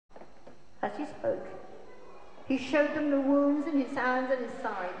as he spoke. He showed them the wounds in his hands and his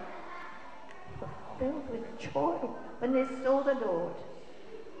side. They were filled with joy when they saw the Lord.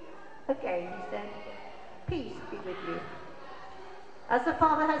 Again he said, "Peace be with you. As the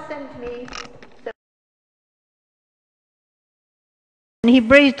Father has sent me, so..." And he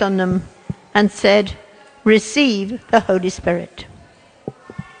breathed on them and said, "Receive the Holy Spirit."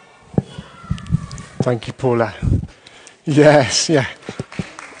 Thank you, Paula. Yes, yeah.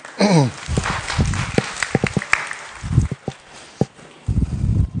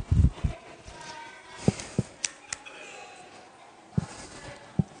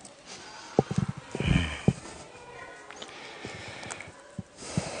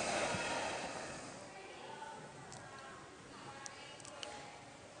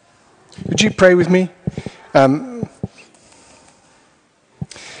 Would you pray with me?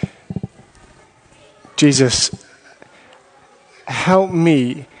 Jesus, help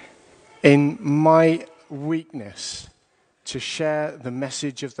me in my weakness to share the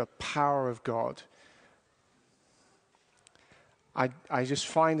message of the power of God. I just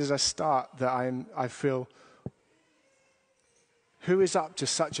find as I start that I feel, who is up to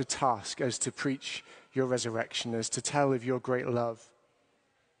such a task as to preach your resurrection, as to tell of your great love?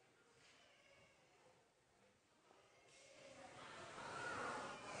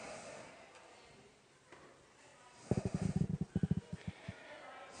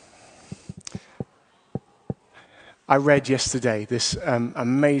 I read yesterday this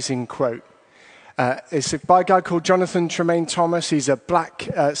amazing quote. It's by a guy called Jonathan Tremaine Thomas. He's a black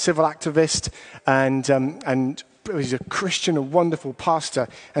civil activist and he's a Christian, a wonderful pastor.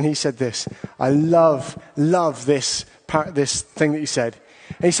 And he said this. I love this thing that he said.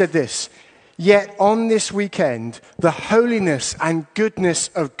 And he said this: "Yet on this weekend, the holiness and goodness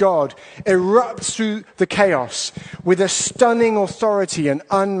of God erupts through the chaos with a stunning authority and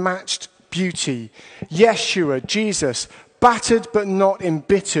unmatched beauty. Yeshua, Jesus, battered but not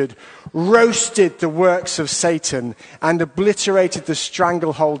embittered, roasted the works of Satan and obliterated the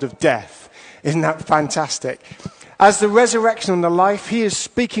stranglehold of death." Isn't that fantastic? As the resurrection and the life, he is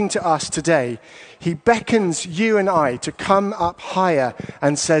speaking to us today. He beckons you and I to come up higher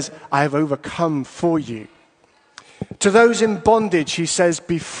and says, "I have overcome for you." To those in bondage, he says,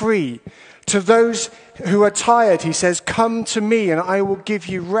 "Be free." To those who are tired, he says, "Come to me and I will give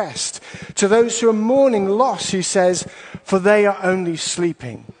you rest." To those who are mourning loss, he says, "For they are only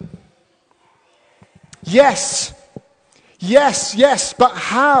sleeping." Yes, but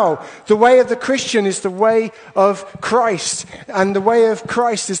how? The way of the Christian is the way of Christ, and the way of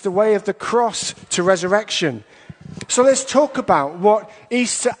Christ is the way of the cross to resurrection. So let's talk about what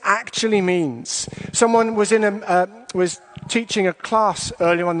Easter actually means. Someone was was teaching a class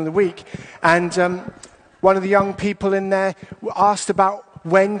earlier on in the week, and one of the young people in there asked about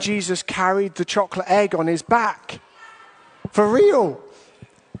when Jesus carried the chocolate egg on his back. For real.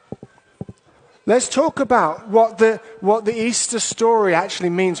 Let's talk about what the Easter story actually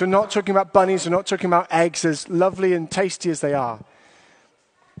means. We're not talking about bunnies, we're not talking about eggs, as lovely and tasty as they are.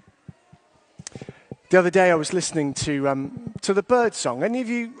 The other day I was listening to the bird song. Any of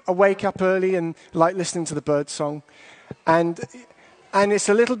you wake up early and like listening to the bird song? And it's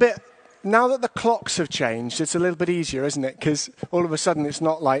a little bit, now that the clocks have changed, it's a little bit easier, isn't it? Because all of a sudden it's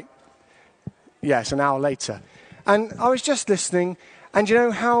not like, it's an hour later. And I was just listening, and you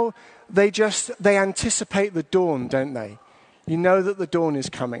know how they anticipate the dawn, don't they? You know that the dawn is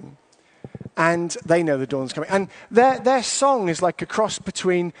coming. And they know the dawn's coming. And their song is like a cross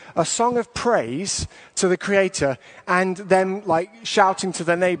between a song of praise to the Creator and them like shouting to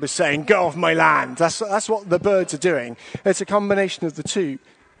their neighbours saying, "Go off my land." That's what the birds are doing. It's a combination of the two.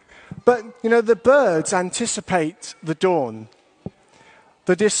 But, you know, the birds anticipate the dawn.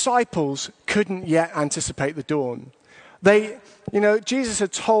 The disciples couldn't yet anticipate the dawn. Jesus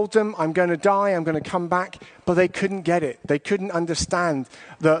had told them, "I'm going to die, I'm going to come back," but they couldn't get it. They couldn't understand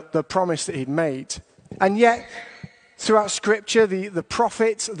the promise that he'd made. And yet, throughout Scripture, the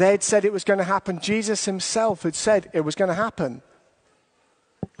prophets, they had said it was going to happen. Jesus himself had said it was going to happen.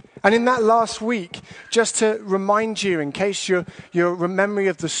 And in that last week, just to remind you, in case your memory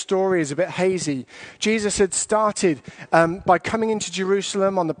of the story is a bit hazy, Jesus had started by coming into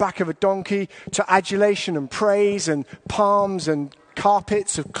Jerusalem on the back of a donkey to adulation and praise and palms and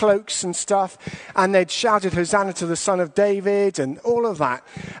carpets of cloaks and stuff. And they'd shouted, "Hosanna to the Son of David," and all of that.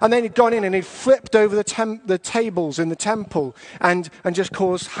 And then he'd gone in and he'd flipped over the tables in the temple and just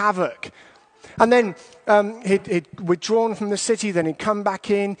caused havoc. And then he'd withdrawn from the city, then he'd come back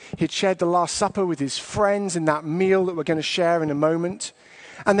in, he'd shared the Last Supper with his friends in that meal that we're going to share in a moment.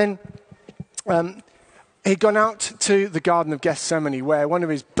 And then he'd gone out to the Garden of Gethsemane where one of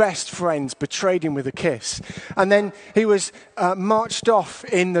his best friends betrayed him with a kiss. And then he was marched off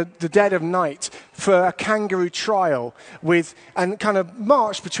in the dead of night for a kangaroo trial and kind of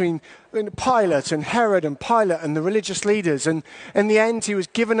marched between Pilate and Herod and Pilate and the religious leaders. And in the end, he was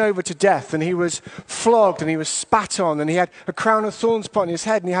given over to death, and he was flogged, and he was spat on, and he had a crown of thorns put on his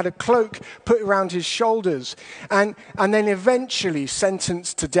head, and he had a cloak put around his shoulders, and then eventually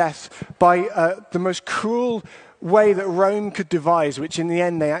sentenced to death by the most cruel way that Rome could devise, which in the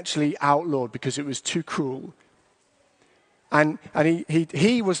end they actually outlawed because it was too cruel. And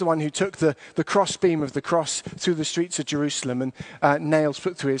he was the one who took the crossbeam of the cross through the streets of Jerusalem, and nails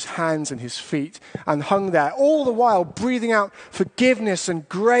put through his hands and his feet, and hung there, all the while breathing out forgiveness and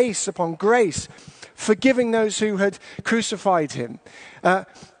grace upon grace, forgiving those who had crucified him,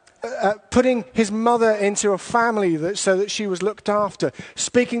 putting his mother into a family so that she was looked after,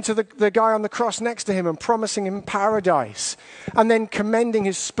 speaking to the guy on the cross next to him and promising him paradise, and then commending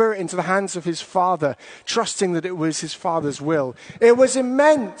his spirit into the hands of his Father, trusting that it was his Father's will. It was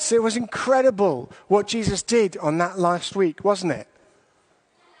immense. It was incredible what Jesus did on that last week, wasn't it?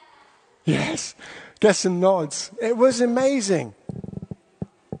 Yes. Get some nods. It was amazing.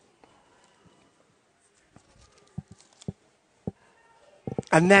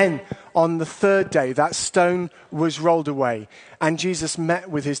 And then on the third day, that stone was rolled away, and Jesus met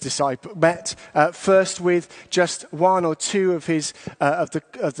with his disciples. First with just one or two of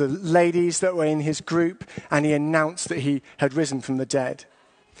the ladies that were in his group, and he announced that he had risen from the dead.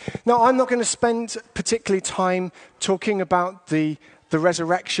 Now, I'm not going to spend particularly time talking about the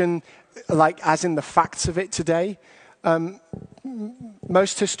resurrection, like as in the facts of it today.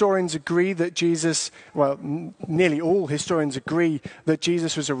 Most historians agree that nearly all historians agree that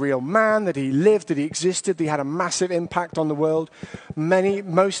Jesus was a real man, that he lived, that he existed, that he had a massive impact on the world.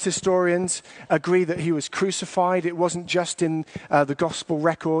 Most historians agree that he was crucified. It wasn't just in the gospel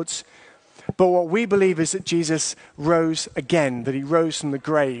records. But what we believe is that Jesus rose again, that he rose from the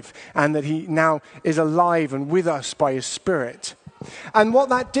grave, and that he now is alive and with us by his Spirit. And what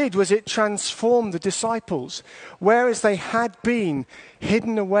that did was it transformed the disciples. Whereas they had been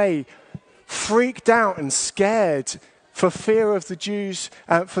hidden away, freaked out and scared for fear of the Jews,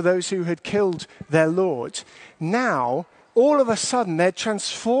 for those who had killed their Lord, now, all of a sudden, they're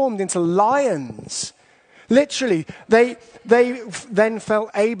transformed into lions. Literally, they then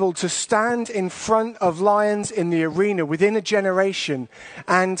felt able to stand in front of lions in the arena within a generation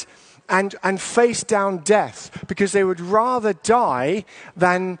and face down death, because they would rather die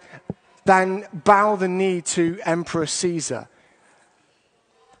than bow the knee to Emperor Caesar.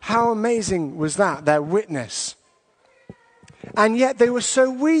 How amazing was that, their witness? And yet they were so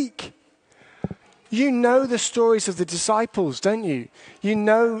weak. You know the stories of the disciples, don't you? You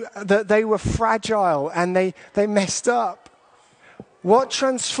know that they were fragile and they messed up. What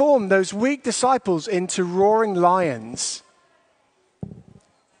transformed those weak disciples into roaring lions?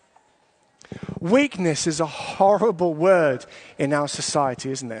 Weakness is a horrible word in our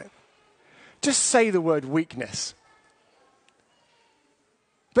society, isn't it? Just say the word weakness.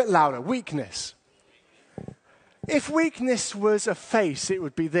 A bit louder, weakness. If weakness was a face, it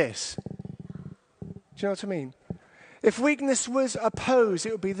would be this. Do you know what I mean? If weakness was a pose,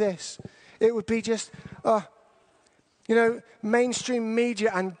 it would be this. It would be just, mainstream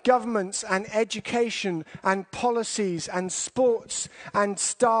media and governments and education and policies and sports and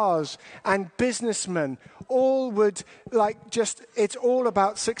stars and businessmen all would it's all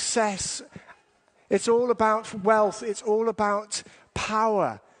about success. It's all about wealth. It's all about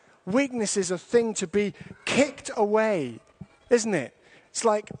power. Weakness is a thing to be kicked away, isn't it? It's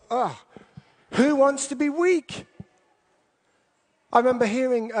like, who wants to be weak? I remember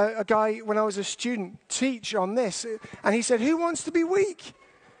hearing a guy when I was a student teach on this, and he said, who wants to be weak?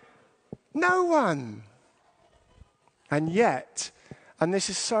 No one. And yet, and this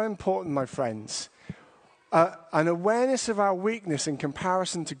is so important, my friends, an awareness of our weakness in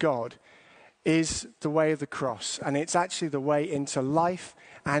comparison to God is the way of the cross, and it's actually the way into life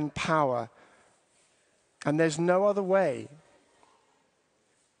and power. And there's no other way.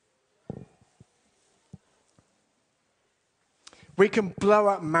 We can blow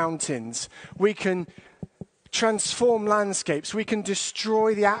up mountains. We can transform landscapes. We can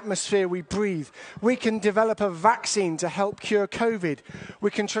destroy the atmosphere we breathe. We can develop a vaccine to help cure COVID.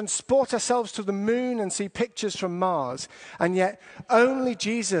 We can transport ourselves to the moon and see pictures from Mars. And yet, only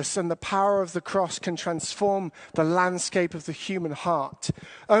Jesus and the power of the cross can transform the landscape of the human heart.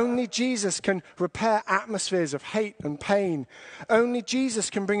 Only Jesus can repair atmospheres of hate and pain. Only Jesus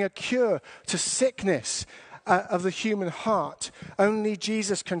can bring a cure to sickness of the human heart. Only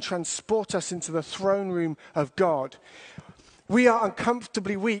Jesus can transport us into the throne room of God. We are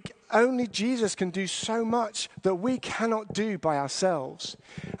uncomfortably weak. Only Jesus can do so much that we cannot do by ourselves.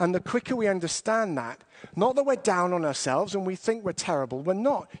 And the quicker we understand that, not that we're down on ourselves and we think we're terrible. We're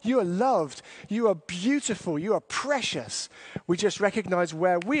not. You are loved. You are beautiful. You are precious. We just recognize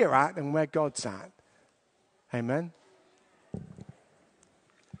where we are at and where God's at. Amen.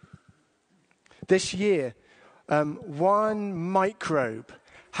 This year, one microbe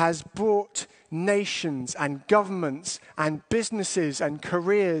has brought nations and governments and businesses and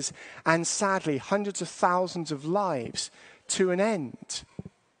careers and sadly hundreds of thousands of lives to an end.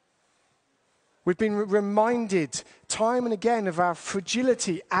 We've been reminded time and again of our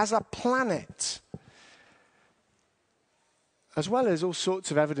fragility as a planet, as well as all sorts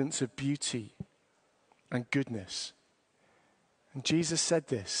of evidence of beauty and goodness. And Jesus said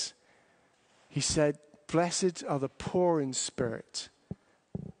this. He said, "Blessed are the poor in spirit,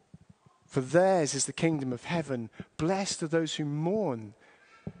 for theirs is the kingdom of heaven. Blessed are those who mourn,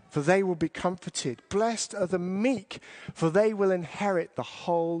 for they will be comforted. Blessed are the meek, for they will inherit the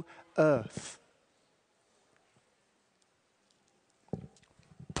whole earth."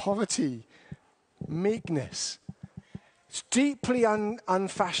 Poverty, meekness. It's deeply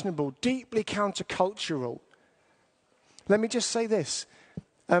unfashionable, deeply countercultural. Let me just say this.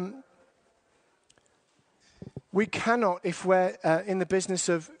 We cannot, if we're in the business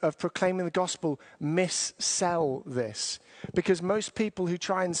of proclaiming the gospel, missell this. Because most people who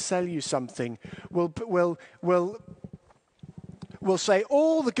try and sell you something will say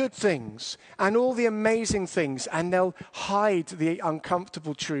all the good things and all the amazing things, and they'll hide the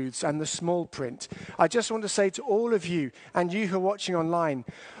uncomfortable truths and the small print. I just want to say to all of you, and you who are watching online,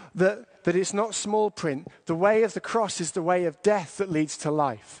 that it's not small print. The way of the cross is the way of death that leads to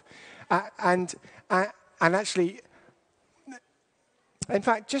life. And actually, in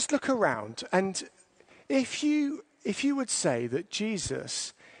fact, just look around. And if you would say that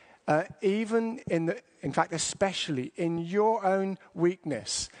Jesus, in fact, especially in your own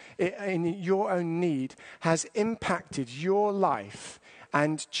weakness, in your own need, has impacted your life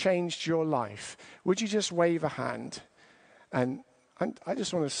and changed your life, would you just wave a hand? And I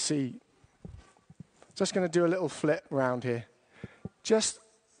just want to see. Just going to do a little flip around here. Just.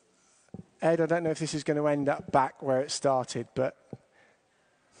 Ed, I don't know if this is going to end up back where it started, but...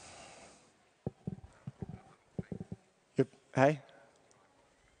 Hey?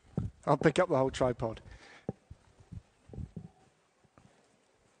 I'll pick up the whole tripod.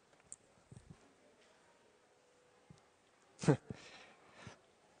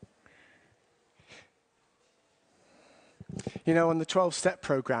 You know, on the 12-step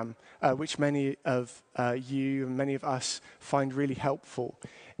program, which many of you and many of us find really helpful,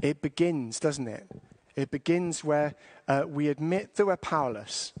 it begins, doesn't it? It begins where we admit that we're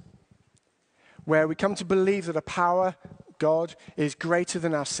powerless, where we come to believe that a power, God, is greater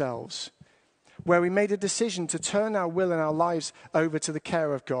than ourselves, where we made a decision to turn our will and our lives over to the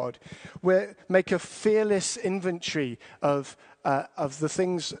care of God, where make a fearless inventory of the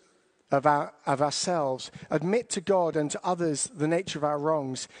things of ourselves, admit to God and to others the nature of our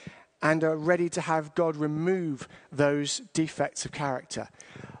wrongs, and are ready to have God remove those defects of character.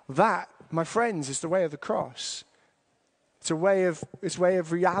 That, my friends, is the way of the cross. It's a way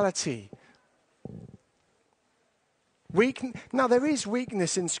of reality. Now, there is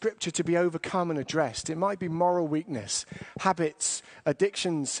weakness in Scripture to be overcome and addressed. It might be moral weakness, habits,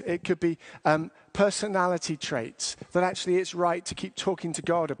 addictions. It could be personality traits that actually it's right to keep talking to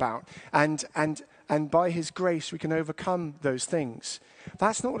God about. And by His grace, we can overcome those things.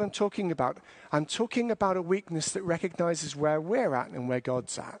 That's not what I'm talking about. I'm talking about a weakness that recognizes where we're at and where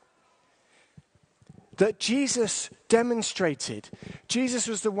God's at. That Jesus demonstrated. Jesus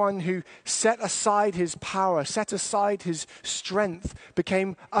was the one who set aside his power, set aside his strength,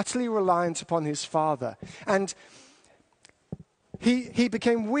 became utterly reliant upon his Father. And he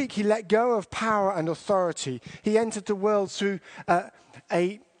became weak. He let go of power and authority. He entered the world through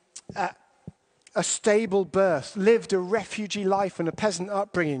a stable birth, lived a refugee life and a peasant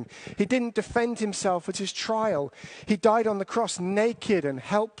upbringing. He didn't defend himself at his trial. He died on the cross naked and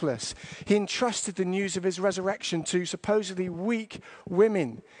helpless. He entrusted the news of his resurrection to supposedly weak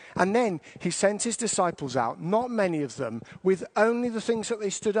women. And then he sent his disciples out, not many of them, with only the things that they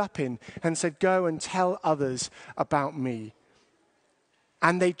stood up in, and said, "Go and tell others about me."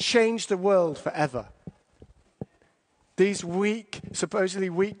 And they changed the world forever. These weak, supposedly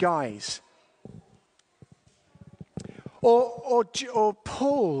weak guys. Or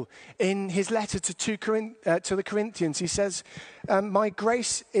Paul, in his letter to the Corinthians, he says,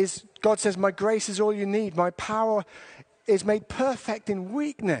 God says, my grace is all you need. My power is made perfect in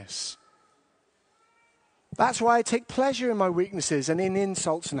weakness. That's why I take pleasure in my weaknesses and in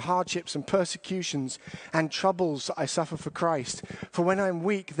insults and hardships and persecutions and troubles that I suffer for Christ. For when I'm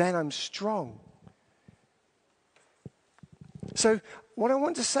weak, then I'm strong. So what I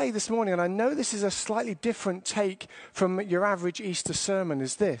want to say this morning, and I know this is a slightly different take from your average Easter sermon,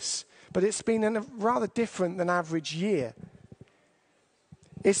 is this, but it's been a rather different than average year.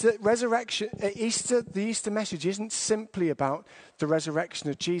 It's that the Easter message isn't simply about the resurrection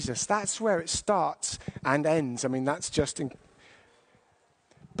of Jesus. That's where it starts and ends. I mean, that's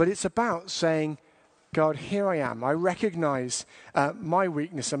but it's about saying, God, here I am. I recognize my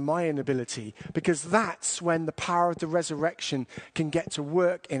weakness and my inability, because that's when the power of the resurrection can get to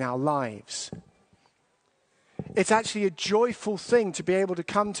work in our lives. It's actually a joyful thing to be able to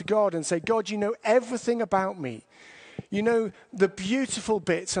come to God and say, God, you know everything about me. You know the beautiful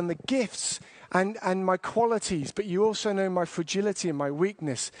bits and the gifts and my qualities, but you also know my fragility and my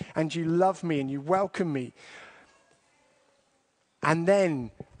weakness, and you love me and you welcome me. And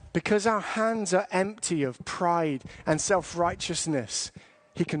then, because our hands are empty of pride and self-righteousness,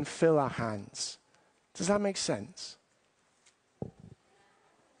 he can fill our hands. Does that make sense?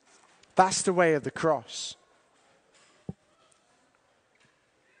 That's the way of the cross.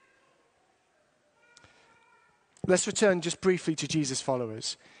 Let's return just briefly to Jesus'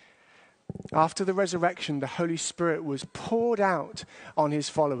 followers. After the resurrection, the Holy Spirit was poured out on his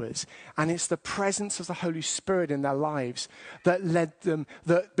followers, and it's the presence of the Holy Spirit in their lives that led them,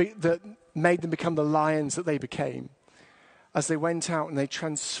 that made them become the lions that they became as they went out and they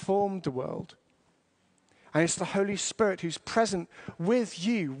transformed the world. And it's the Holy Spirit who's present with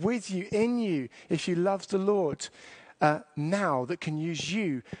you, in you, if you love the Lord, now, that can use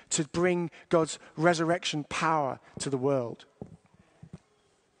you to bring God's resurrection power to the world.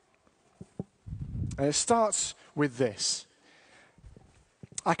 And it starts with this.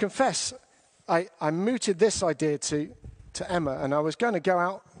 I confess, I mooted this idea to Emma, and I was going to go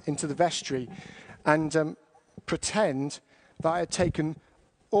out into the vestry and pretend that I had taken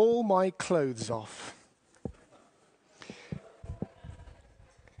all my clothes off.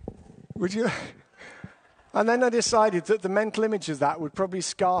 Would you? And then I decided that the mental image of that would probably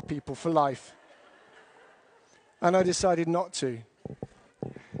scar people for life. And I decided not to.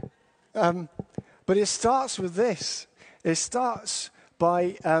 But it starts with this. It starts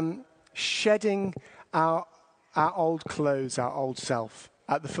by shedding our old clothes, our old self,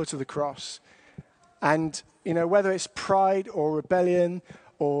 at the foot of the cross. And, you know, whether it's pride or rebellion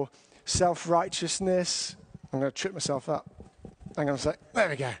or self-righteousness, I'm going to trip myself up. I'm going to say, there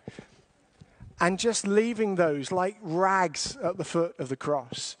we go. And just leaving those like rags at the foot of the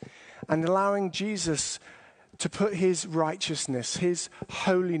cross and allowing Jesus to put his righteousness, his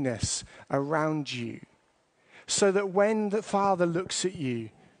holiness around you, so that when the Father looks at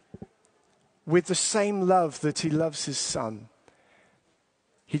you with the same love that he loves his Son,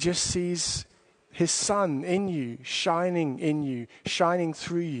 he just sees his Son in you, shining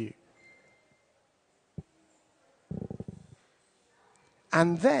through you.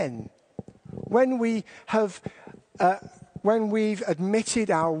 And then, when we've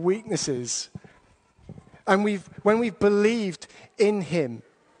admitted our weaknesses and when we've believed in him,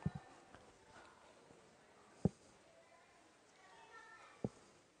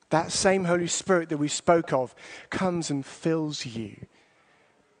 that same Holy Spirit that we spoke of comes and fills you.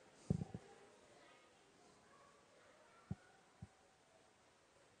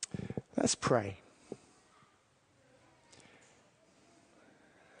 Let's pray.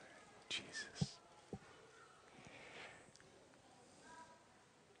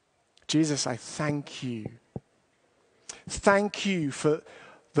 Jesus, I thank you. Thank you for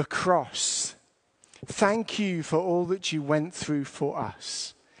the cross. Thank you for all that you went through for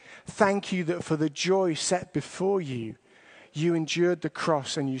us. Thank you that for the joy set before you, you endured the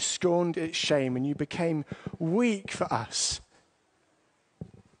cross and you scorned its shame and you became weak for us.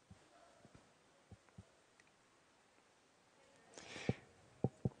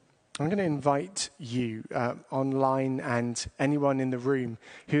 I'm going to invite you online and anyone in the room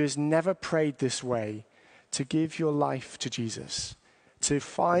who has never prayed this way to give your life to Jesus, to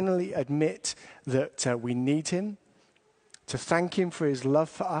finally admit that we need him, to thank him for his love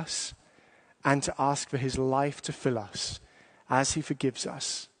for us, and to ask for his life to fill us as he forgives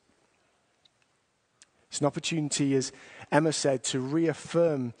us. It's an opportunity, as Emma said, to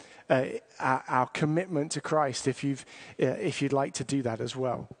reaffirm our commitment to Christ if you'd like to do that as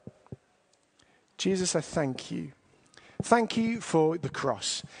well. Jesus, I thank you. Thank you for the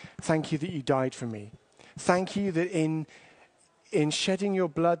cross. Thank you that you died for me. Thank you that in shedding your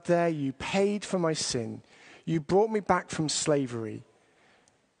blood there, you paid for my sin. You brought me back from slavery.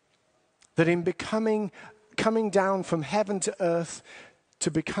 That in coming down from heaven to earth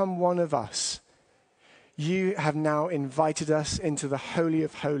to become one of us, you have now invited us into the Holy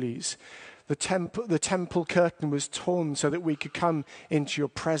of Holies. The temple curtain was torn so that we could come into your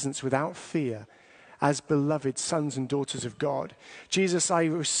presence without fear as beloved sons and daughters of God. Jesus, I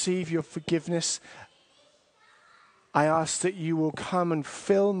receive your forgiveness. I ask that you will come and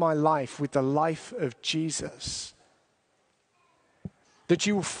fill my life with the life of Jesus. That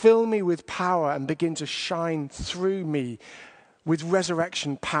you will fill me with power and begin to shine through me with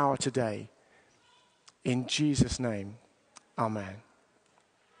resurrection power today. In Jesus' name, amen.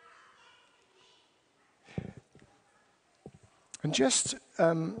 And just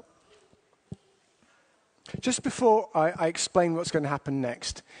before I explain what's going to happen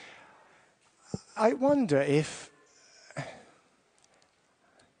next, I wonder if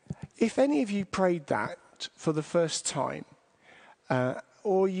any of you prayed that for the first time,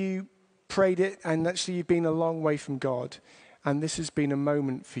 or you prayed it and actually you've been a long way from God, and this has been a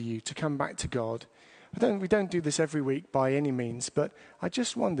moment for you to come back to God. We don't do this every week by any means, but I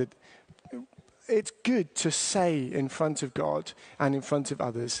just wondered, it's good to say in front of God and in front of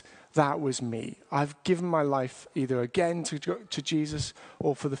others, that was me. I've given my life either again to Jesus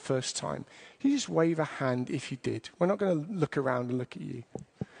or for the first time. You just wave a hand if you did. We're not going to look around and look at you.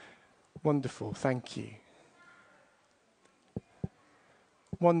 Wonderful, thank you.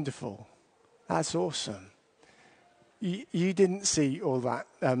 Wonderful, that's awesome. You didn't see all that,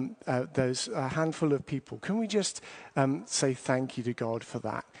 those handful of people. Can we just say thank you to God for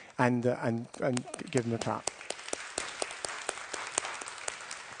that and give them a clap?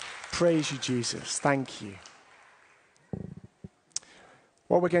 Praise you, Jesus. Thank you.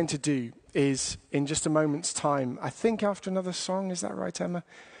 What we're going to do is, in just a moment's time, I think after another song, is that right, Emma?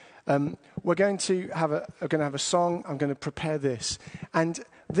 We're going to have a song. I'm going to prepare this, and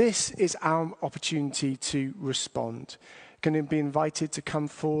this is our opportunity to respond. Going to be invited to come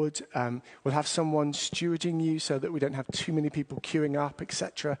forward. We'll have someone stewarding you so that we don't have too many people queuing up,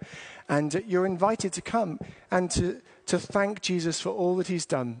 etc. And you're invited to come and to thank Jesus for all that he's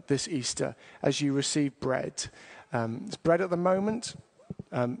done this Easter as you receive bread. It's bread at the moment,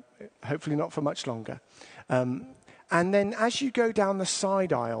 hopefully not for much longer. And then as you go down the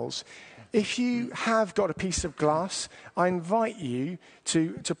side aisles, if you have got a piece of glass, I invite you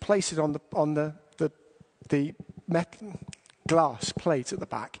to place it on the metal glass plate at the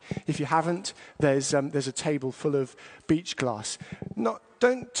back. If you haven't, there's a table full of beach glass.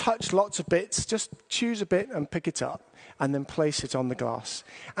 Don't touch lots of bits, just choose a bit and pick it up and then place it on the glass.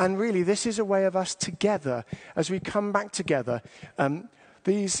 And really, this is a way of us together, as we come back together,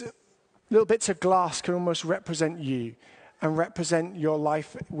 these little bits of glass can almost represent you and represent your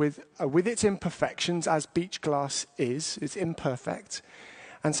life with its imperfections, as beach glass is. It's imperfect.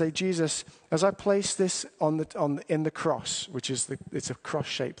 And say, Jesus, as I place this in the cross, which is it's a cross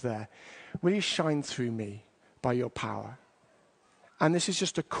shape there, will you shine through me by your power? And this is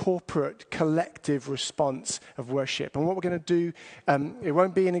just a corporate, collective response of worship. And what we're going to do, it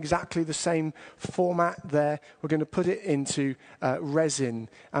won't be in exactly the same format there. We're going to put it into resin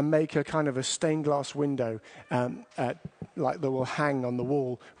and make a kind of a stained glass window like that will hang on the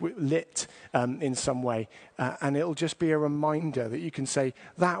wall, lit in some way. And it'll just be a reminder that you can say,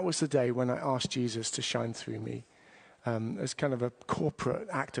 that was the day when I asked Jesus to shine through me. As kind of a corporate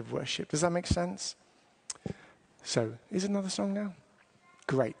act of worship. Does that make sense? So, is another song now?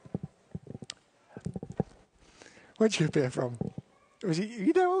 Great. Where'd you appear from? Was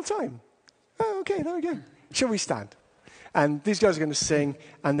you there all the time? Oh, okay, there we go. Shall we stand? And these guys are going to sing,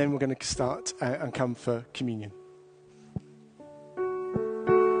 and then we're going to start and come for communion.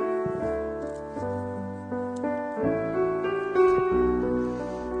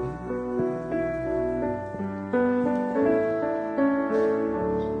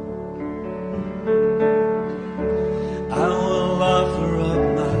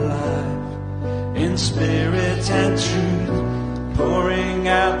 Spirit and truth, pouring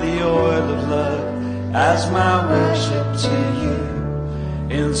out the oil of love as my worship to you.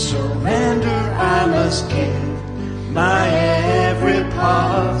 In surrender I must give my every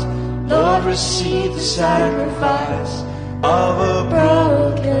part. Lord, receive the sacrifice of a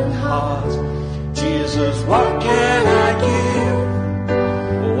broken heart. Jesus, what can I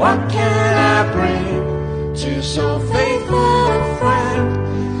give? What can I bring to so faithful a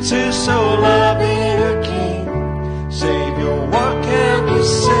friend, to so loving a King? Savior, what can be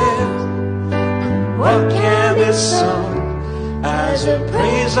said? What can be sung as a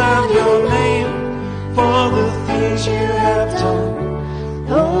praise of your name for the things you have done.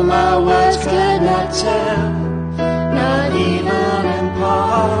 Oh, my words could not tell, not even in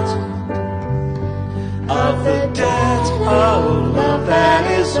part, of the debt of love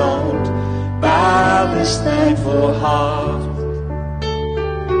that is owed by this thankful heart.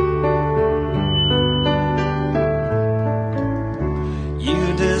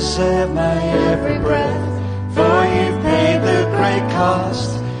 You deserve my every breath, for you've paid the great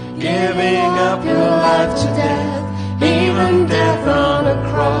cost, giving up your life to death, even death on a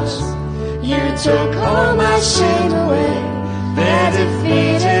cross. You took all my shame away, there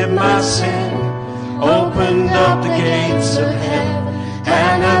defeated my sin, opened up the gates of heaven,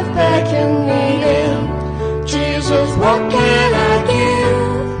 and have beckoned me in. Jesus, what can I give?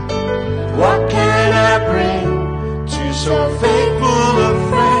 What can I bring to so faithful a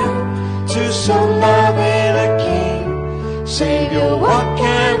friend, to so loving a King? Savior, what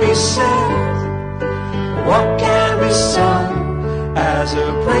can be said? What can be sung as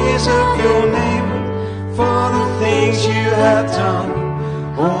a praise of your name for the things you have done?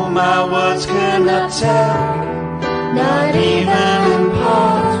 Oh, my words cannot tell, not even in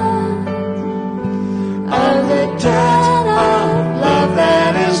part, of the debt of love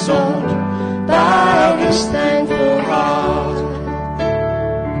that is owed by this thankful heart.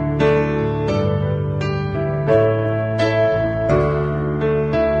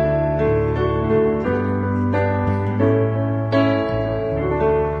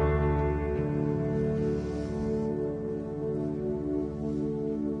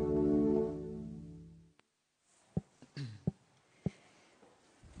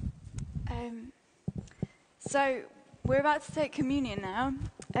 So we're about to take communion now,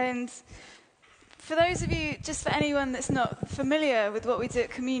 and for those of you, just for anyone that's not familiar with what we do at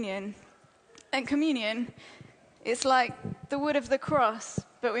communion, it's like the wood of the cross,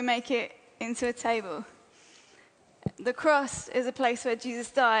 but we make it into a table. The cross is a place where Jesus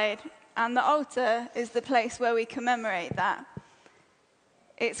died, and the altar is the place where we commemorate that.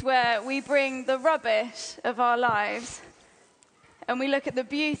 It's where we bring the rubbish of our lives and we look at the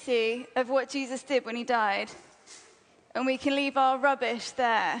beauty of what Jesus did when he died. And we can leave our rubbish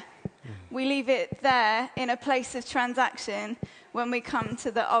there. We leave it there in a place of transaction when we come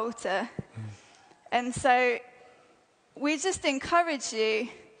to the altar. And so we just encourage you,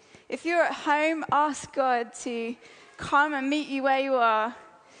 if you're at home, ask God to come and meet you where you are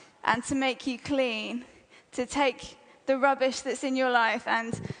and to make you clean, to take the rubbish that's in your life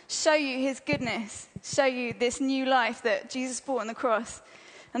and show you his goodness, show you this new life that Jesus brought on the cross.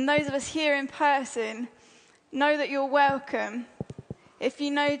 And those of us here in person, know that you're welcome. If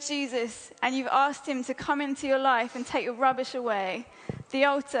you know Jesus and you've asked him to come into your life and take your rubbish away, the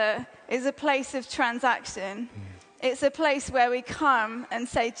altar is a place of transaction. It's a place where we come and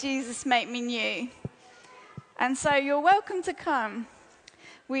say, Jesus, make me new. And so you're welcome to come.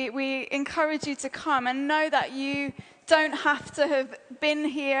 We encourage you to come and know that you don't have to have been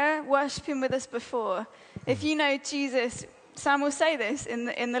here worshiping with us before. If you know Jesus, Sam will say this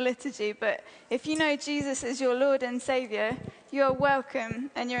in the liturgy, but if you know Jesus as your Lord and Savior, you're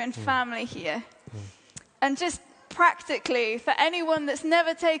welcome and you're in family here. And just practically, for anyone that's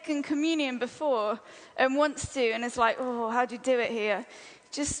never taken communion before and wants to and is like, oh, how do you do it here?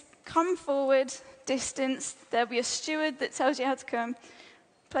 Just come forward, distance. There'll be a steward that tells you how to come.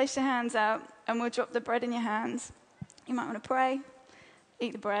 Place your hands out and we'll drop the bread in your hands. You might want to pray,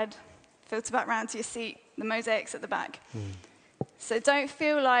 eat the bread, filter back round to your seat, the mosaics at the back. So don't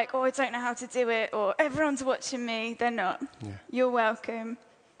feel like, oh, I don't know how to do it, or everyone's watching me. They're not. Yeah. You're welcome.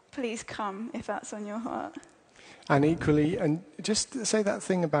 Please come if that's on your heart. And equally, and just say that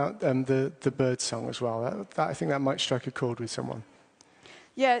thing about the bird song as well. That I think that might strike a chord with someone.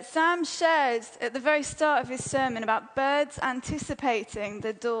 Yeah, Sam shared at the very start of his sermon about birds anticipating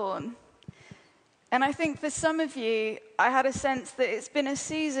the dawn. And I think for some of you, I had a sense that it's been a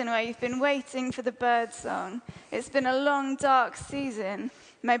season where you've been waiting for the bird song. It's been a long, dark season,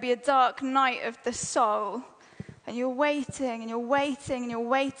 maybe a dark night of the soul. And you're waiting, and you're waiting, and you're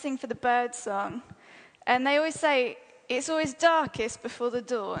waiting for the bird song. And they always say, it's always darkest before the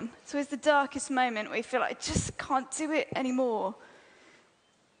dawn. It's always the darkest moment where you feel like, I just can't do it anymore.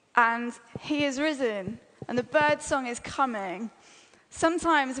 And he is risen, and the bird song is coming.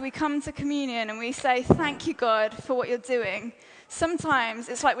 Sometimes we come to communion and we say, thank you, God, for what you're doing. Sometimes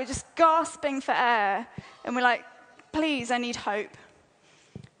it's like we're just gasping for air, and we're like, please, I need hope.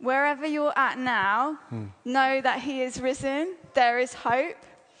 Wherever you're at now, know that he is risen, there is hope,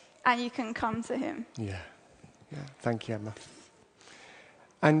 and you can come to him. Yeah. Thank you, Emma.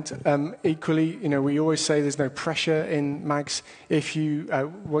 And equally, we always say there's no pressure in Mags. If you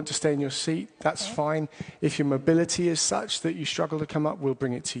want to stay in your seat, that's fine. If your mobility is such that you struggle to come up, we'll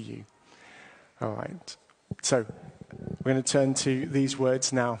bring it to you. All right. So we're going to turn to these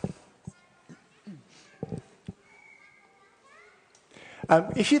words now.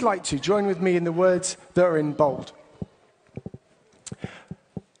 If you'd like to, join with me in the words that are in bold.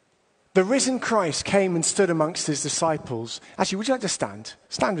 The risen Christ came and stood amongst his disciples. Actually, would you like to stand?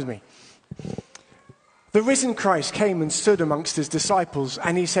 Stand with me. The risen Christ came and stood amongst his disciples,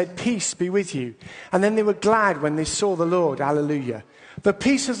 and he said, "Peace be with you." And then they were glad when they saw the Lord. Hallelujah. The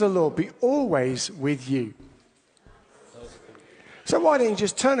peace of the Lord be always with you. So why don't you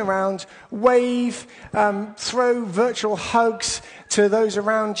just turn around, wave, throw virtual hugs to those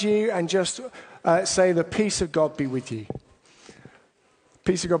around you, and just say, "The peace of God be with you."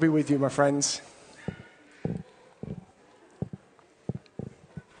 Peace of God be with you, my friends.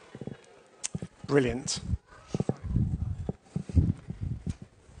 Brilliant.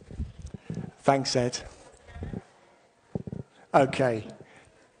 Thanks, Ed. Okay.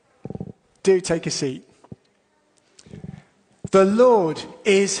 Do take a seat. The Lord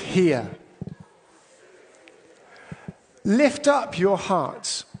is here. Lift up your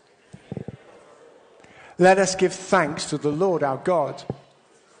hearts. Let us give thanks to the Lord our God.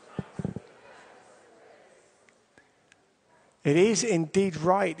 It is indeed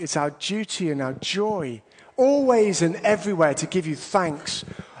right. It's our duty and our joy, always and everywhere, to give you thanks,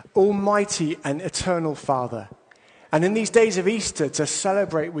 Almighty and eternal Father. And in these days of Easter, to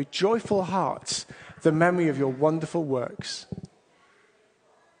celebrate with joyful hearts the memory of your wonderful works.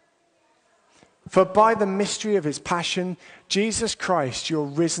 For by the mystery of his passion, Jesus Christ, your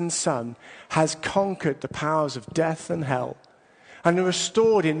risen Son, has conquered the powers of death and hell, and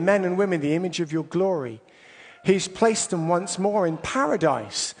restored in men and women the image of your glory. He's placed them once more in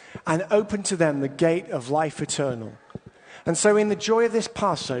paradise and opened to them the gate of life eternal. And so in the joy of this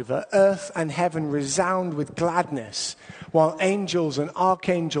Passover, earth and heaven resound with gladness, while angels and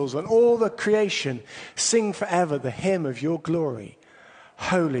archangels and all the creation sing forever the hymn of your glory.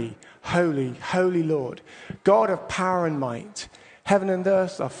 Holy, holy, holy Lord, God of power and might, heaven and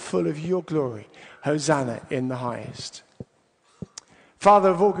earth are full of your glory. Hosanna in the highest. Father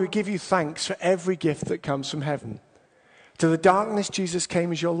of all, we give you thanks for every gift that comes from heaven. To the darkness, Jesus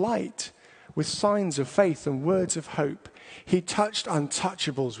came as your light, with signs of faith and words of hope. He touched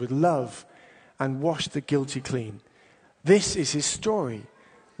untouchables with love and washed the guilty clean. This is his story.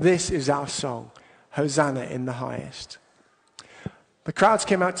 This is our song. Hosanna in the highest. The crowds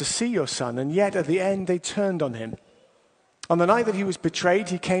came out to see your son, and yet at the end they turned on him. On the night that he was betrayed,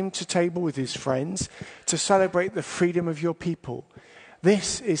 he came to table with his friends to celebrate the freedom of your people.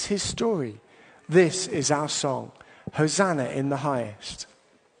 This is his story. This is our song. Hosanna in the highest.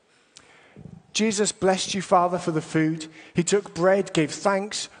 Jesus blessed you, Father, for the food. He took bread, gave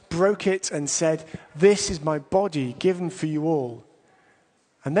thanks, broke it, and said, "This is my body given for you all."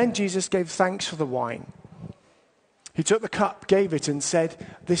 And then Jesus gave thanks for the wine. He took the cup, gave it, and said,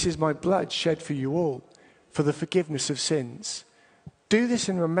 "This is my blood shed for you all, for the forgiveness of sins. Do this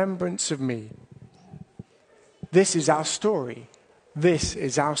in remembrance of me." This is our story. This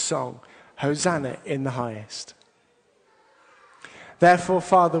is our song. Hosanna in the highest. Therefore,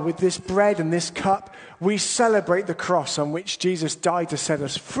 Father, with this bread and this cup, we celebrate the cross on which Jesus died to set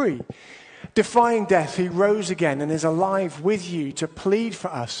us free. Defying death, he rose again and is alive with you to plead for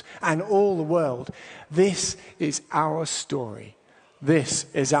us and all the world. This is our story. This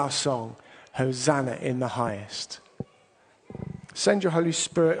is our song. Hosanna in the highest. Send your Holy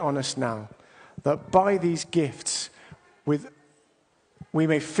Spirit on us now, that by these gifts we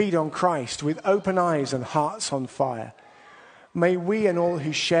may feed on Christ with open eyes and hearts on fire. May we and all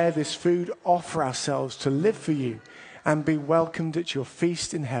who share this food offer ourselves to live for you and be welcomed at your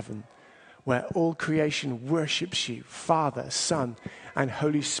feast in heaven, where all creation worships you, Father, Son, and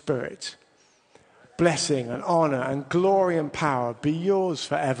Holy Spirit. Blessing and honor and glory and power be yours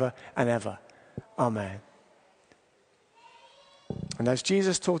forever and ever. Amen. And as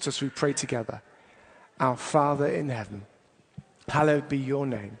Jesus taught us, we pray together. Our Father in heaven, hallowed be your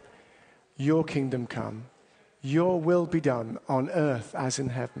name. Your kingdom come. Your will be done on earth as in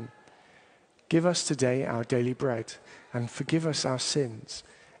heaven. Give us today our daily bread, and forgive us our sins,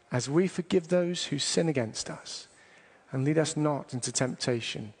 as we forgive those who sin against us. And lead us not into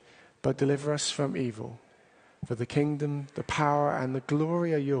temptation, but deliver us from evil. For the kingdom, the power, and the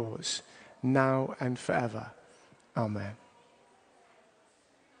glory are yours, now and forever. Amen.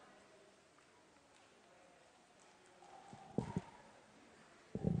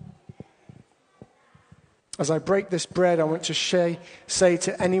 As I break this bread, I want to say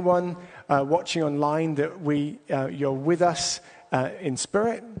to anyone watching online that you're with us in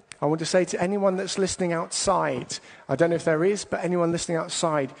spirit. I want to say to anyone that's listening outside, I don't know if there is, but anyone listening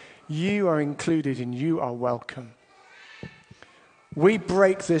outside, you are included and you are welcome. We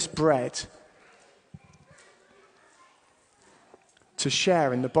break this bread to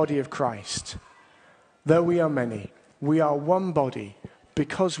share in the body of Christ. Though we are many, we are one body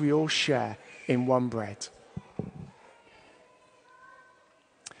because we all share in one bread.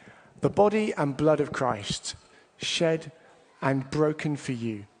 The body and blood of Christ, shed and broken for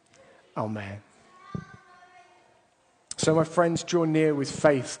you. Amen. So my friends, draw near with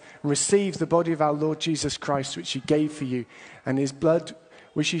faith and receive the body of our Lord Jesus Christ, which he gave for you, and his blood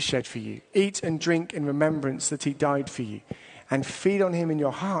which he shed for you. Eat and drink in remembrance that he died for you, and feed on him in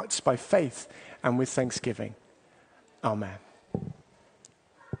your hearts by faith and with thanksgiving. Amen.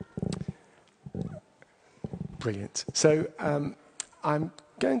 Brilliant. So I'm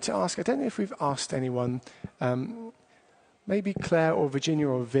going to ask, I don't know if we've asked anyone, maybe Claire or Virginia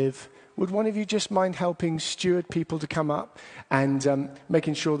or Viv, would one of you just mind helping steward people to come up and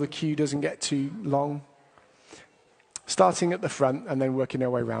making sure the queue doesn't get too long? Starting at the front and then working our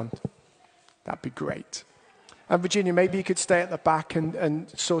way around. That'd be great. And Virginia, maybe you could stay at the back and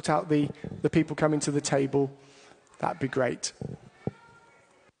sort out the people coming to the table. That'd be great.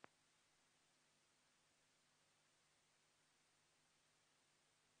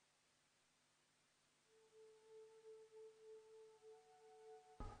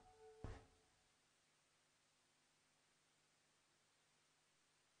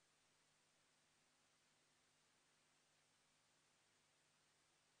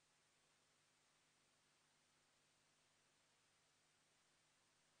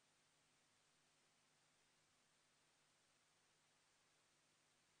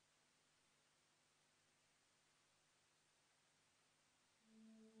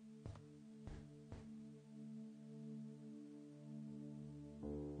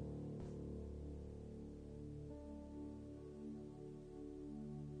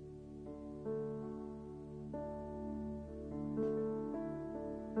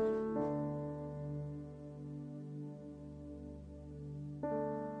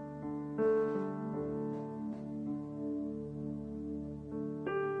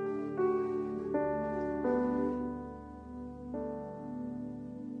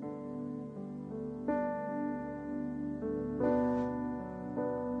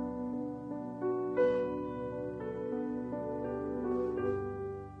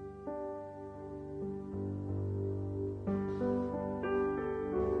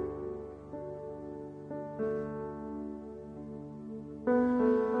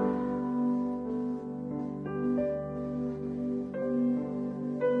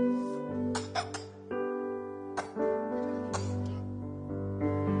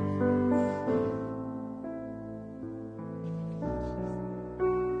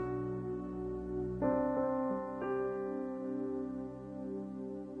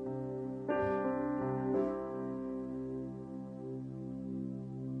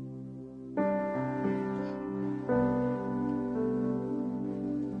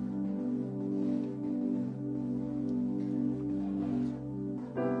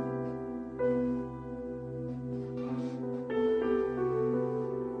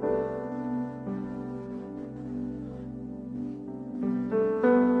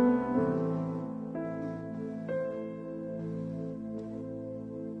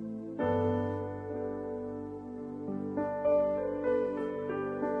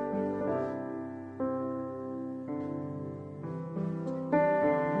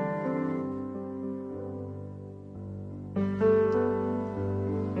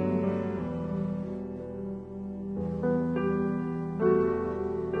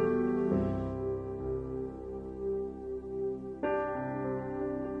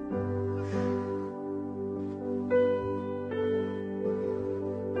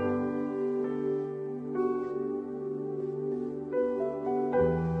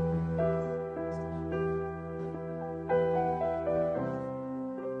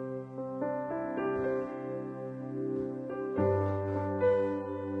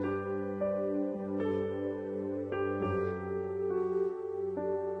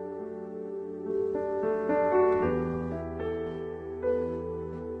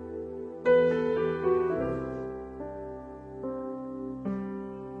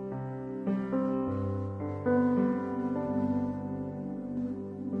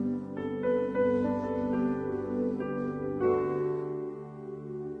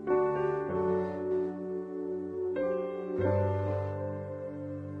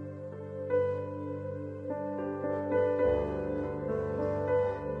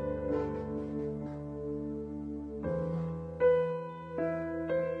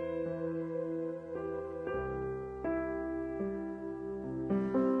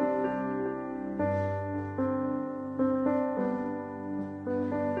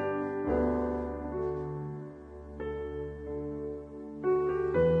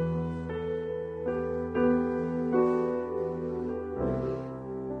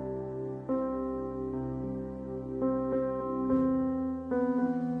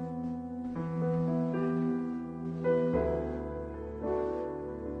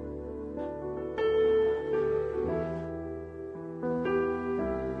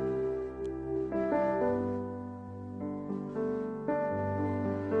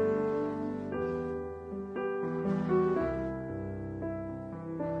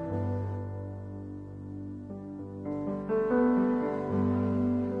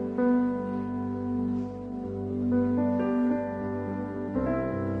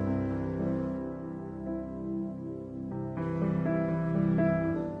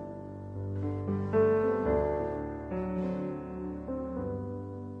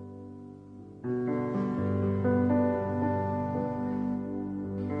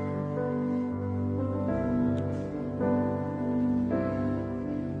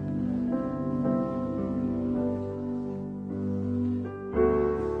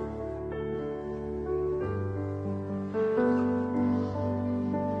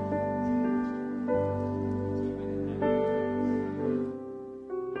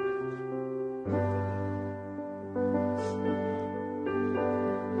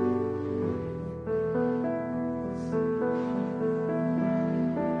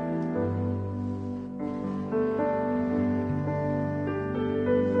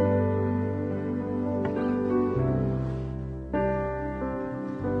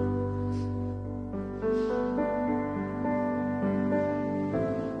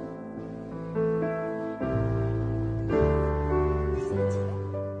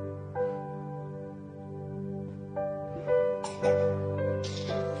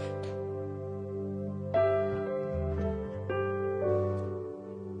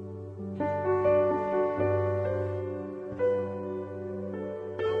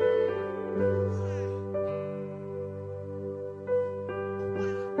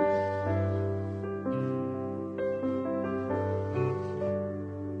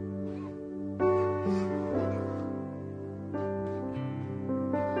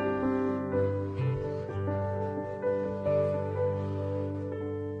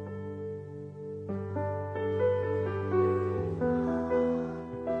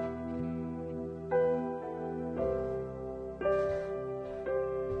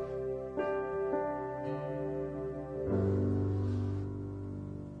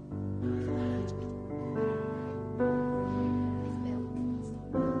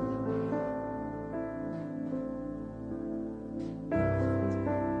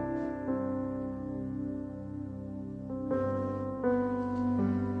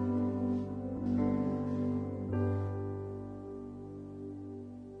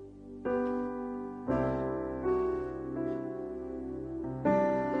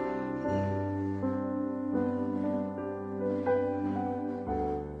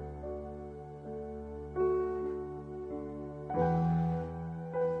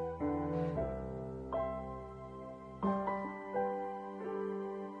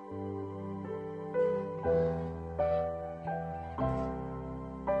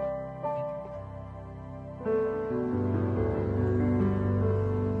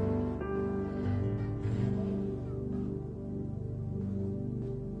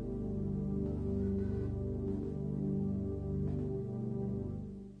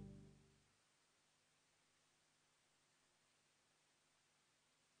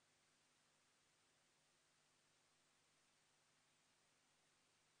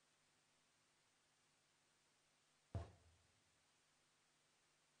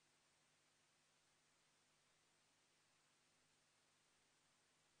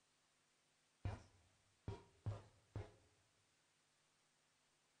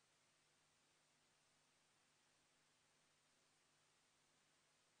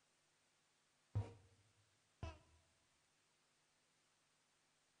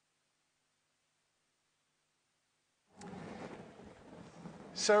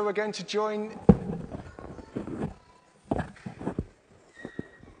 So we're going to join.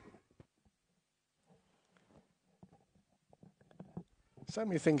 So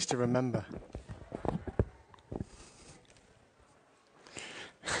many things to remember.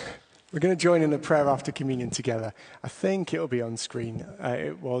 We're going to join in a prayer after communion together. I think it'll be on screen.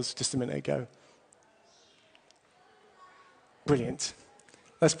 It was just a minute ago. Brilliant.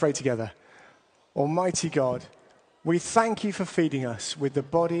 Let's pray together. Almighty God, we thank you for feeding us with the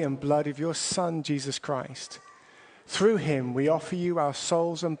body and blood of your Son, Jesus Christ. Through him, we offer you our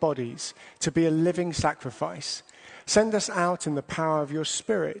souls and bodies to be a living sacrifice. Send us out in the power of your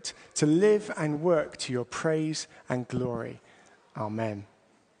Spirit to live and work to your praise and glory. Amen.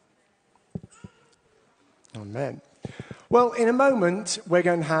 Amen. Well, in a moment, we're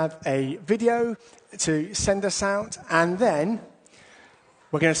going to have a video to send us out, and then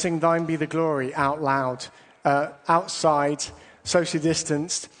we're going to sing Thine Be the Glory out loud, outside, socially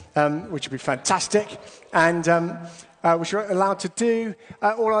distanced, which would be fantastic, and which we're allowed to do.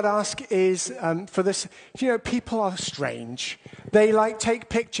 All I'd ask is for this, people are strange. They take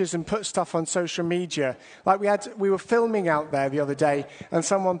pictures and put stuff on social media. We were filming out there the other day, and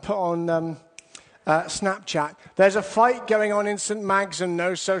someone put on Snapchat, there's a fight going on in St. Mags and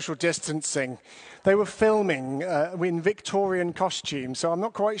no social distancing. They were filming in Victorian costumes, so I'm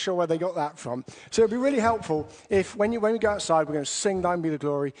not quite sure where they got that from. So it'd be really helpful if when we go outside, we're going to sing Thine Be the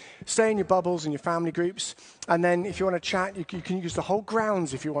Glory, stay in your bubbles and your family groups, and then if you want to chat, you can use the whole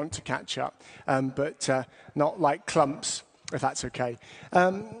grounds if you want to catch up, but not like clumps, if that's okay.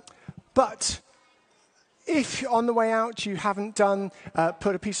 But if on the way out you haven't done,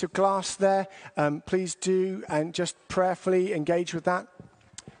 put a piece of glass there, please do, and just prayerfully engage with that.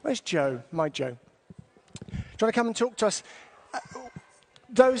 Where's Joe? My Joe. Do you want to come and talk to us?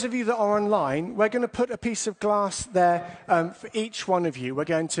 Those of you that are online, we're going to put a piece of glass there for each one of you. We're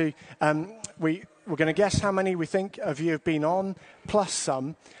going to we're going to guess how many we think of you have been on, plus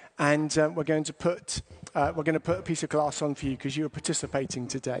some, and we're going to put a piece of glass on for you because you are participating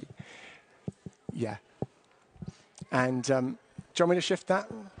today. Yeah. And do you want me to shift that?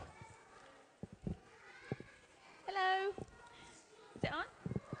 Hello. Is it on?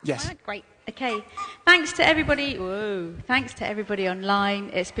 Yes. Right, great. Okay. Thanks to everybody. Whoa. Thanks to everybody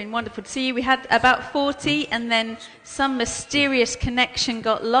online. It's been wonderful to see you. We had about 40, and then some mysterious connection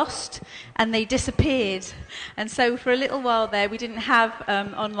got lost, and they disappeared. And so for a little while there, we didn't have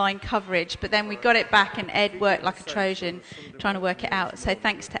online coverage, but then we got it back, and Ed worked like a Trojan trying to work it out. So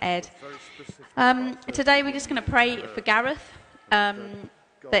thanks to Ed. Today we're just going to pray for Gareth,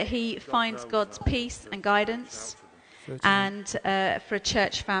 that he finds God's peace and guidance, and for a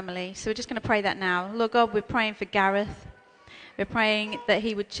church family. So we're just going to pray that now. Lord God, we're praying for Gareth. We're praying that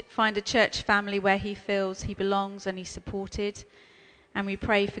he would find a church family where he feels he belongs and he's supported. And we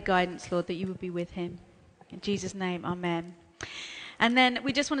pray for guidance, Lord, that you would be with him. In Jesus' name, amen. And then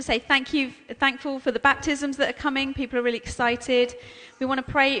we just want to say thankful for the baptisms that are coming. People are really excited. We want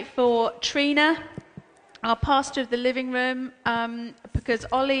to pray for Trina, our pastor of the living room, because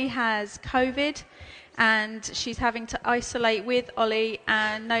Ollie has COVID and she's having to isolate with Ollie.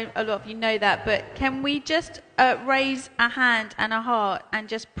 And a lot of you know that, but can we just raise a hand and a heart and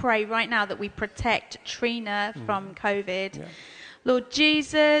just pray right now that we protect Trina from COVID? Yeah. Lord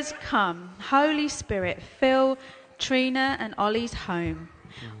Jesus, come. Holy Spirit, fill Trina and Ollie's home.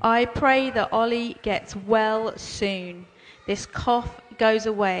 I pray that Ollie gets well soon. This cough goes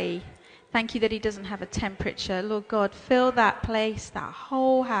away. Thank you that he doesn't have a temperature. Lord God, fill that place, that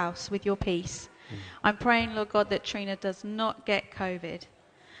whole house with your peace. I'm praying, Lord God, that Trina does not get COVID.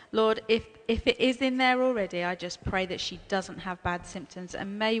 Lord, if it is in there already, I just pray that she doesn't have bad symptoms.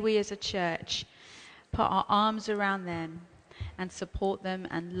 And may we as a church put our arms around them and support them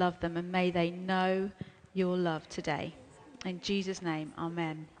and love them. And may they know your love today. In Jesus' name,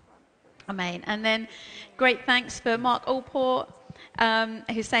 amen. Amen. And then great thanks for Mark Allport,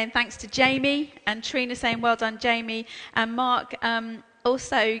 who's saying thanks to Jamie, and Trina saying well done, Jamie. And Mark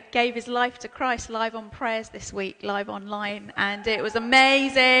also gave his life to Christ live on prayers this week, live online, and it was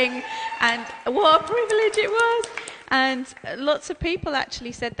amazing, and what a privilege it was. And lots of people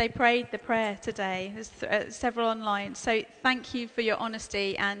actually said they prayed the prayer today. There's several online. So thank you for your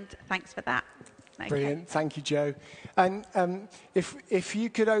honesty, and thanks for that. Okay. Brilliant. Thank you, Joe. And if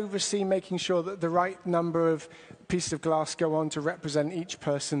you could oversee making sure that the right number of pieces of glass go on to represent each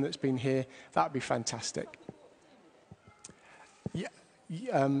person that's been here, that would be fantastic. Yeah.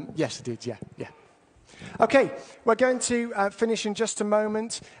 Yes, I did. Yeah. Okay, we're going to finish in just a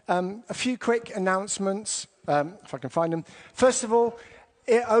moment. A few quick announcements, if I can find them. First of all,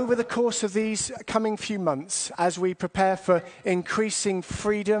 over the course of these coming few months, as we prepare for increasing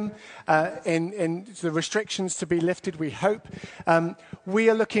freedom in the restrictions to be lifted, we hope, we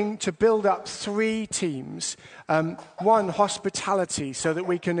are looking to build up 3 teams. One, hospitality, so that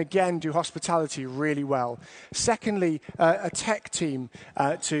we can again do hospitality really well. Secondly, a tech team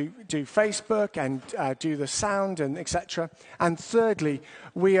to do Facebook and do the sound and etc. And thirdly,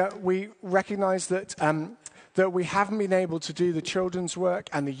 we recognize that that we haven't been able to do the children's work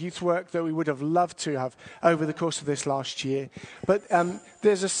and the youth work that we would have loved to have over the course of this last year. But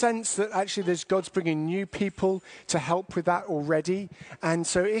there's a sense that actually God's bringing new people to help with that already. And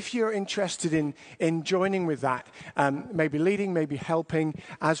so if you're interested in joining with that, maybe leading, maybe helping,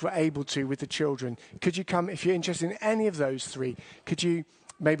 as we're able to with the children, could you come, if you're interested in any of those 3, could you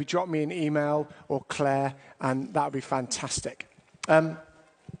maybe drop me an email or Claire, and that would be fantastic.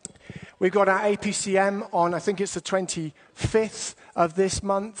 We've got our APCM on, I think it's the 25th of this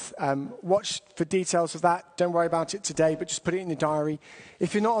month. Watch for details of that. Don't worry about it today, but just put it in your diary.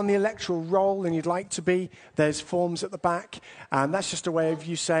 If you're not on the electoral roll and you'd like to be, there's forms at the back. That's just a way of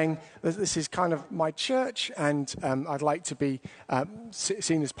you saying, this is kind of my church, and I'd like to be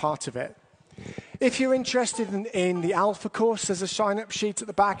seen as part of it. If you're interested in the Alpha course, there's a sign-up sheet at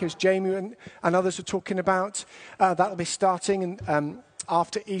the back, as Jamie and others are talking about. That'll be starting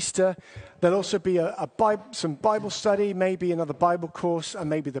after Easter. There'll also be some Bible study, maybe another Bible course, and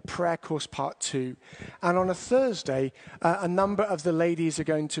maybe the prayer course part 2. And on a Thursday, a number of the ladies are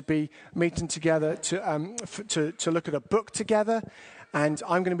going to be meeting together to look at a book together. And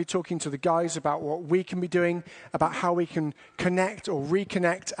I'm going to be talking to the guys about what we can be doing, about how we can connect or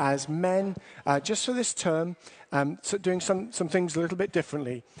reconnect as men, just for this term, so doing some things a little bit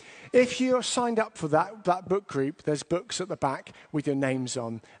differently. If you're signed up for that book group, there's books at the back with your names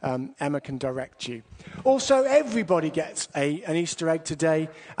on. Emma can direct you. Also, everybody gets an Easter egg today,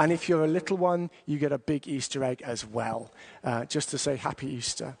 and if you're a little one, you get a big Easter egg as well, just to say Happy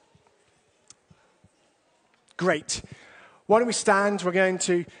Easter. Great. Why don't we stand? We're going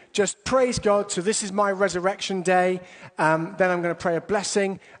to just praise God. So this is my resurrection day. Then I'm going to pray a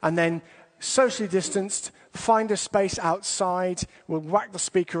blessing, and then socially distanced, find a space outside. We'll whack the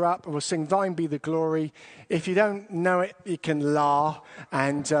speaker up and we'll sing Thine Be the Glory. If you don't know it, you can laugh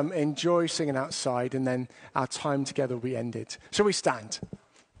and enjoy singing outside, and then our time together will be ended. So we stand.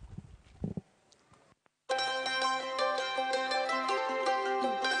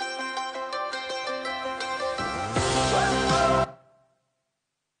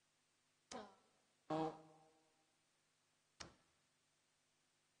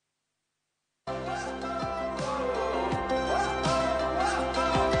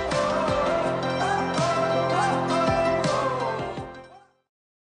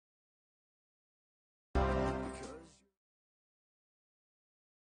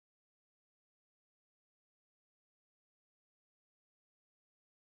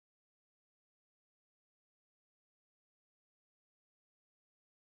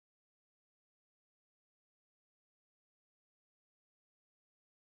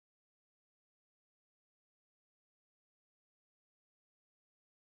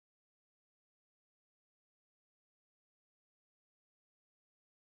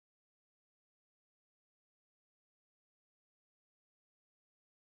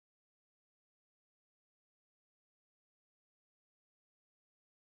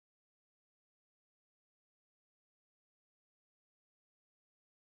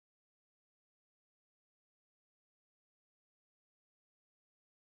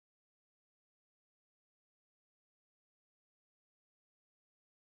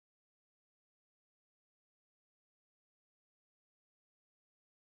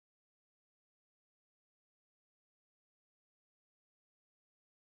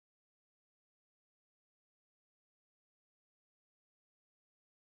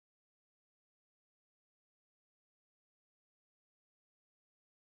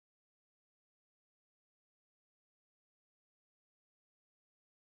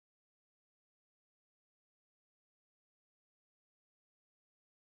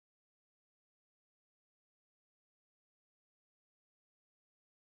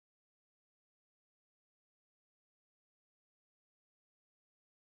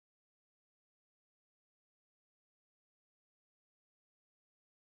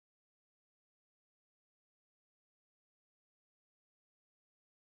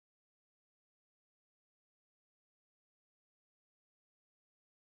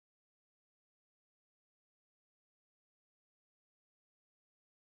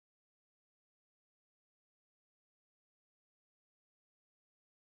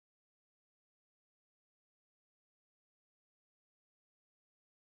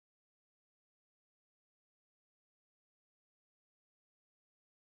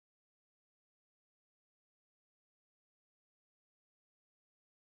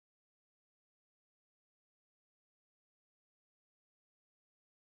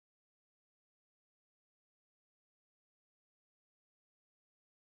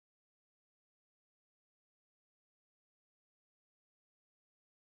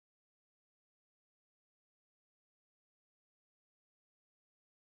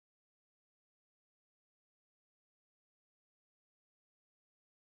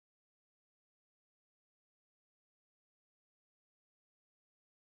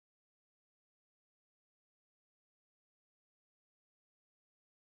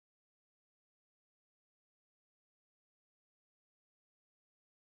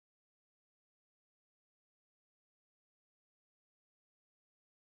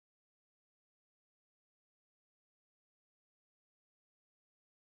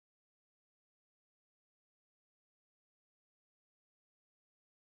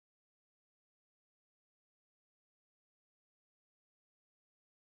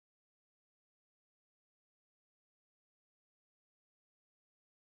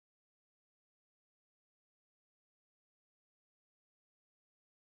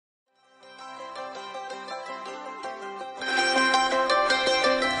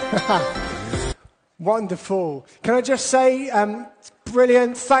 Wonderful. Can I just say,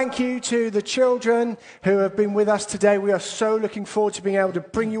 brilliant. Thank you to the children who have been with us today. We are so looking forward to being able to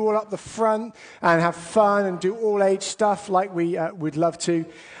bring you all up the front and have fun and do all age stuff like we would love to.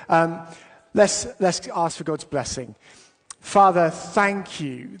 Let's ask for God's blessing. Father, thank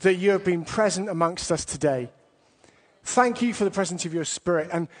you that you have been present amongst us today. Thank you for the presence of your Spirit.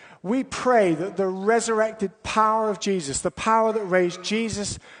 And we pray that the resurrected power of Jesus, the power that raised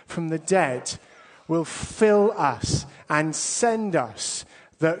Jesus from the dead, will fill us and send us,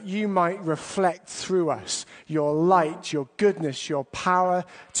 that you might reflect through us your light, your goodness, your power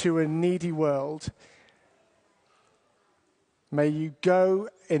to a needy world. May you go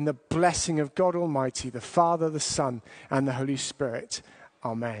in the blessing of God Almighty, the Father, the Son, and the Holy Spirit.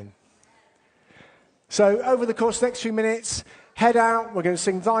 Amen. So over the course of the next few minutes, head out. We're going to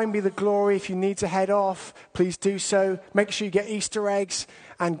sing Thine Be the Glory. If you need to head off, please do so. Make sure you get Easter eggs,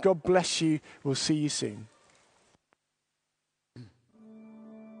 and God bless you. We'll see you soon.